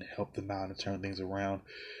come and help them out and turn things around.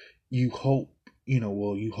 You hope,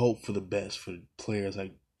 you hope for the best for players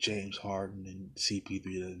like James Harden and CP3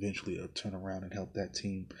 to eventually turn around and help that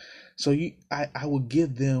team. So I will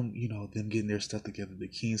give them, them getting their stuff together. The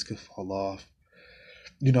Kings could fall off.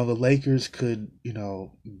 The Lakers could,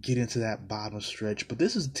 get into that bottom stretch. But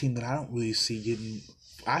this is a team that I don't really see getting.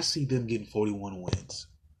 I see them getting 41 wins.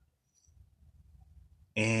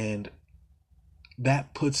 And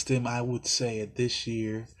that puts them, I would say, at this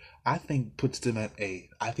year, I think puts them at 8.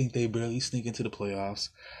 I think they barely sneak into the playoffs.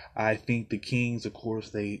 I think the Kings, of course,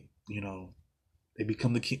 they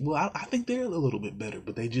become the King. Well, I think they're a little bit better,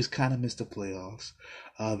 but they just kind of missed the playoffs.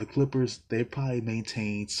 The Clippers, they probably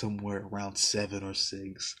maintained somewhere around 7 or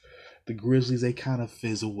 6. The Grizzlies, they kind of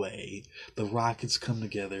fizz away. The Rockets come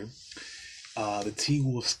together. The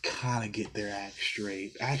T-Wolves kind of get their act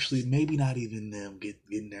straight. Actually, maybe not even them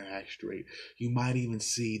getting their act straight. You might even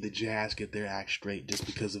see the Jazz get their act straight just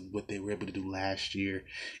because of what they were able to do last year.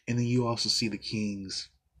 And then you also see the Kings,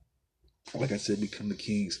 like I said, become the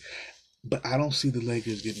Kings. But I don't see the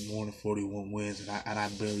Lakers getting more than 41 wins, and I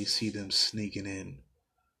barely see them sneaking in,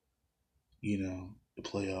 the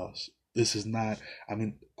playoffs. This is not, of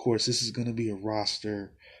course, this is going to be a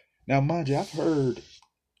roster. Now, mind you, I've heard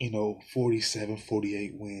 47,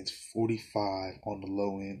 48 wins, 45 on the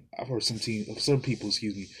low end. I've heard some people,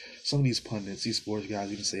 some of these pundits, these sports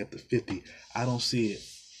guys even say up to 50. I don't see it.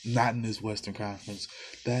 Not in this Western Conference.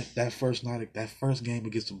 That first game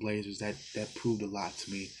against the Blazers, that proved a lot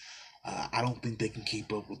to me. I don't think they can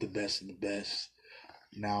keep up with the best of the best.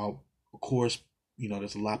 Now, of course,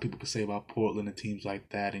 there's a lot of people can say about Portland and teams like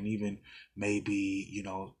that, and even maybe,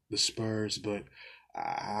 the Spurs, but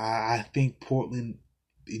I think Portland,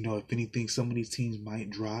 if anything, some of these teams might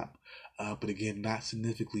drop, but again, not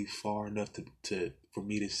significantly far enough to for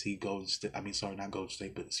me to see Golden State. Not Golden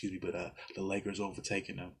State, but the Lakers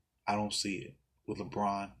overtaking them. I don't see it with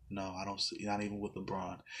LeBron. No, I don't see. Not even with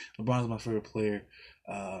LeBron. LeBron is my favorite player,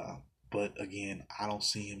 but again, I don't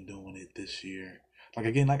see him doing it this year.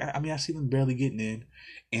 I see them barely getting in,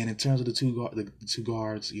 and in terms of the two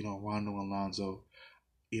guards, Rondo and Lonzo,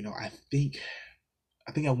 I think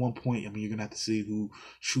I think at one point, I mean, you're gonna have to see who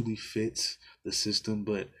truly fits the system,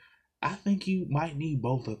 but I think you might need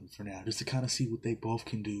both of them for now, just to kind of see what they both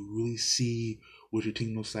can do. Really see what your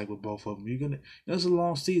team looks like with both of them. You're gonna, it's a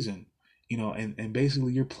long season, and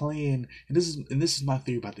basically you're playing. And this is my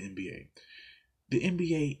theory about the NBA. The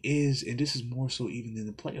NBA is, and this is more so even in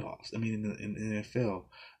the playoffs. I mean, in the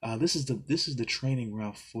NFL, this is the training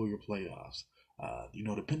ground for your playoffs.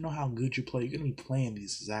 Depending on how good you play, you're gonna be playing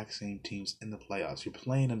these exact same teams in the playoffs. You're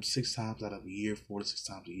playing them 6 times out of a year, 4 to 6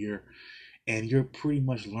 times a year, and you're pretty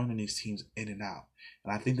much learning these teams in and out.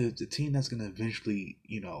 And I think that the team that's gonna eventually,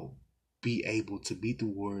 be able to beat the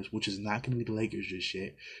Warriors, which is not gonna be the Lakers just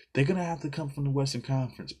yet. They're gonna have to come from the Western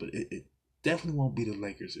Conference, but it definitely won't be the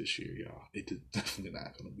Lakers this year, y'all. It definitely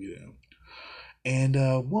not gonna be them. And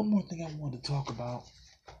one more thing I wanted to talk about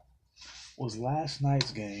was last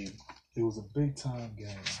night's game. It was a big time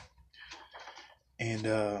game, and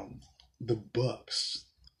the Bucks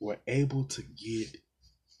were able to get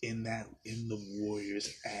in the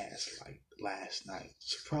Warriors' ass like last night.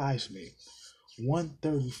 Surprised me.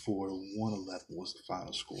 134 to 111 was the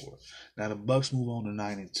final score. Now the Bucks move on to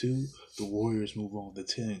 9-2. The Warriors move on to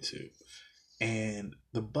 10-2. And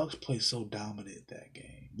the Bucks played so dominant that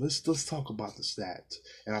game. Let's talk about the stats,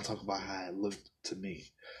 and I'll talk about how it looked to me.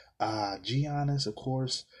 Giannis, of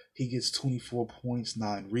course, he gets 24 points,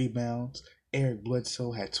 9 rebounds. Eric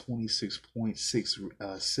Bledsoe had 26 points, 6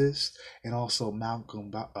 assists, and also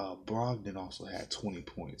Malcolm Brogdon also had 20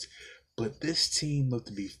 points. But this team looked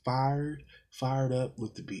to be fired up,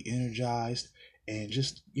 looked to be energized, and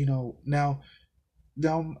just now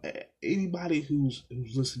anybody who's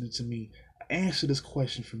listening to me, answer this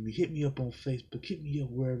question for me. Hit me up on Facebook. Hit me up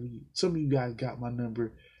wherever some of you guys got my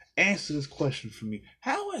number. Answer this question for me.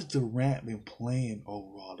 How has Durant been playing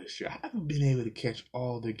overall this year? I haven't been able to catch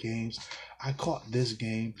all the games. I caught this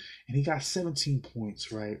game, and he got 17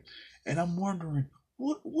 points, right? And I'm wondering,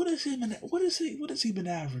 what has he been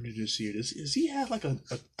averaging this year? Does he have like a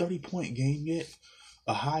 30-point game yet?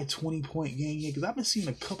 A high 20-point game yet? Because I've been seeing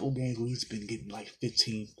a couple games where he's been getting like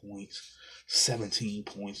 15 points, 17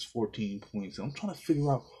 points, 14 points. I'm trying to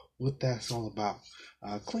figure out what that's all about.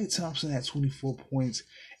 Klay Thompson had 24 points,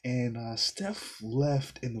 and Steph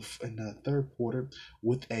left in the third quarter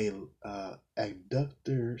with a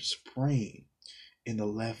adductor sprain in the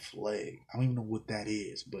left leg. I don't even know what that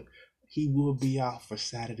is, but he will be out for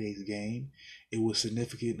Saturday's game. It was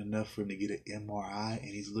significant enough for him to get an MRI, and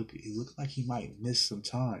he looked like he might miss some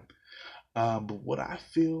time. But what I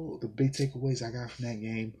feel, the big takeaways I got from that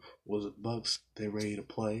game was the Bucks. They're ready to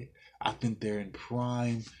play. I think they're in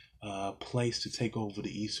prime place to take over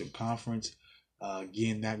the Eastern Conference.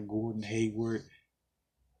 Again, that Gordon Hayward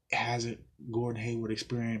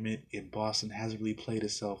experiment in Boston hasn't really played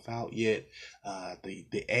itself out yet.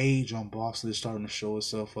 The age on Boston is starting to show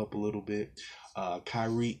itself up a little bit.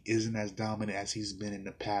 Kyrie isn't as dominant as he's been in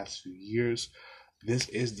the past few years. This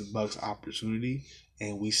is the Bucks' opportunity,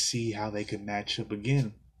 and we see how they can match up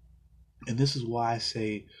again. And this is why I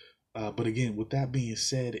say, but again, with that being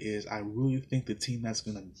said, is I really think the team that's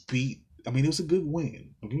going to beat, I mean, it was a good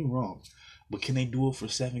win, don't get me wrong, but can they do it for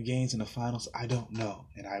 7 games in the finals? I don't know.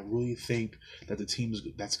 And I really think that the team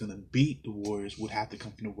that's going to beat the Warriors would have to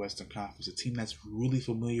come from the Western Conference. A team that's really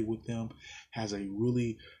familiar with them, has a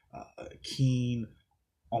really keen,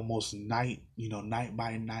 almost night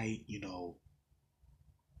by night,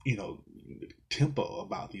 tempo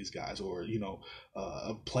about these guys, or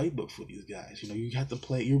a playbook for these guys. You have to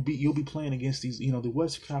play. You'll be playing against these. The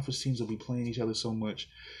Western Conference teams will be playing each other so much,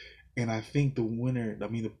 and I think the winner. I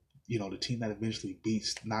mean, the team that eventually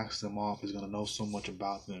knocks them off is going to know so much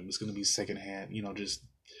about them. It's going to be secondhand. Just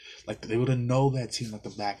like they would have know that team like the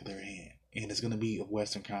back of their hand. And it's going to be a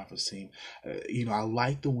Western Conference team. I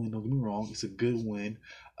like the win. Don't get me wrong; it's a good win.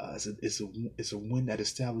 It's a win that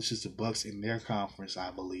establishes the Bucks in their conference,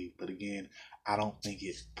 I believe. But again, I don't think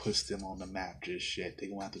it puts them on the map just yet. They're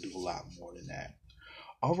gonna have to do a lot more than that.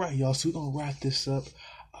 All right, y'all. So we're gonna wrap this up.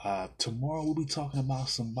 Tomorrow we'll be talking about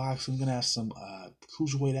some boxing. We're gonna have some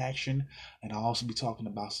cruiserweight action, and I'll also be talking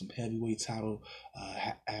about some heavyweight title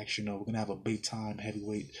action. We're gonna have a big time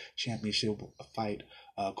heavyweight championship fight.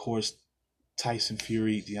 Of course, Tyson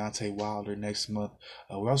Fury, Deontay Wilder next month.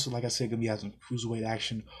 We're also, like I said, going to be having cruiserweight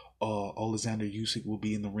action. Alexander Usyk will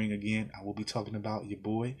be in the ring again. I will be talking about your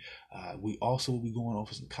boy. We also will be going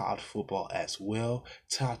over some college football as well.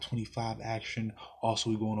 Top 25 action.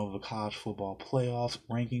 Also, we're going over college football playoffs,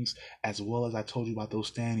 rankings, as well as I told you about those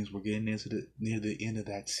standings. We're getting into near the end of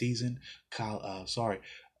that season.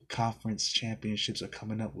 conference championships are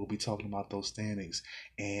coming up. We'll be talking about those standings.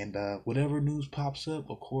 And whatever news pops up,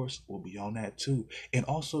 of course, we'll be on that too. And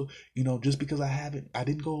also, just because I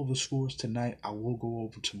didn't go over scores tonight, I will go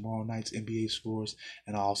over tomorrow night's NBA scores,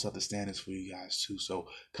 and I also have the standings for you guys too. So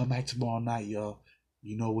come back tomorrow night, y'all.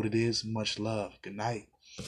 You know what it is. Much love. Good night.